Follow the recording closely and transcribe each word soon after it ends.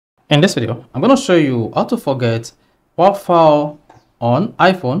In this video, I'm going to show you how to forget Wi-Fi on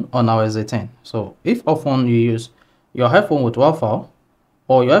iPhone on iOS 18. So if often you use your iPhone with Wi-Fi,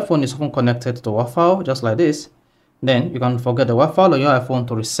 or your iPhone is often connected to Wi-Fi just like this, then you can forget the Wi-Fi on your iPhone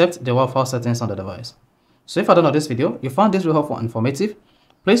to reset the Wi-Fi settings on the device. So if I don't know this video, you found this really helpful and informative,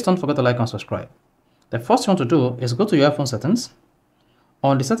 please don't forget to like and subscribe. The first thing you want to do is go to your iPhone settings.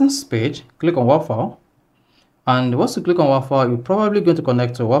 On the settings page, click on Wi-Fi. And once you click on Wi-Fi, you're probably going to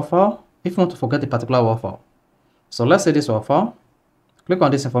connect to Wi-Fi if you want to forget the particular Wi-Fi. So let's say this Wi-Fi. Click on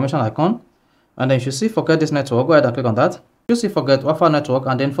this information icon, and then you should see forget this network. Go ahead and click on that. You see forget Wi-Fi network,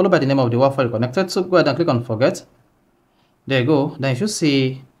 and then followed by the name of the Wi-Fi you're connected. So go ahead and click on forget. There you go. Then you should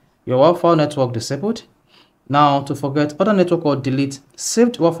see your Wi-Fi network disabled. Now to forget other network or delete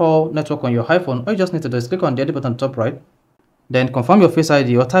saved Wi-Fi network on your iPhone, all you just need to do is click on the edit button top right. Then confirm your Face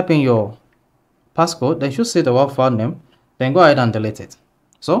ID or type in your passcode, then you should see the Wi-Fi name, then go ahead and delete it.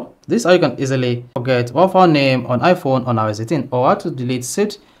 So this is how you can easily forget Wi-Fi name on iPhone on iOS 18, or how to delete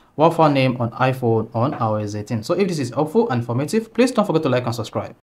saved Wi-Fi name on iPhone on iOS 18. So if this is helpful and informative, please don't forget to like and subscribe.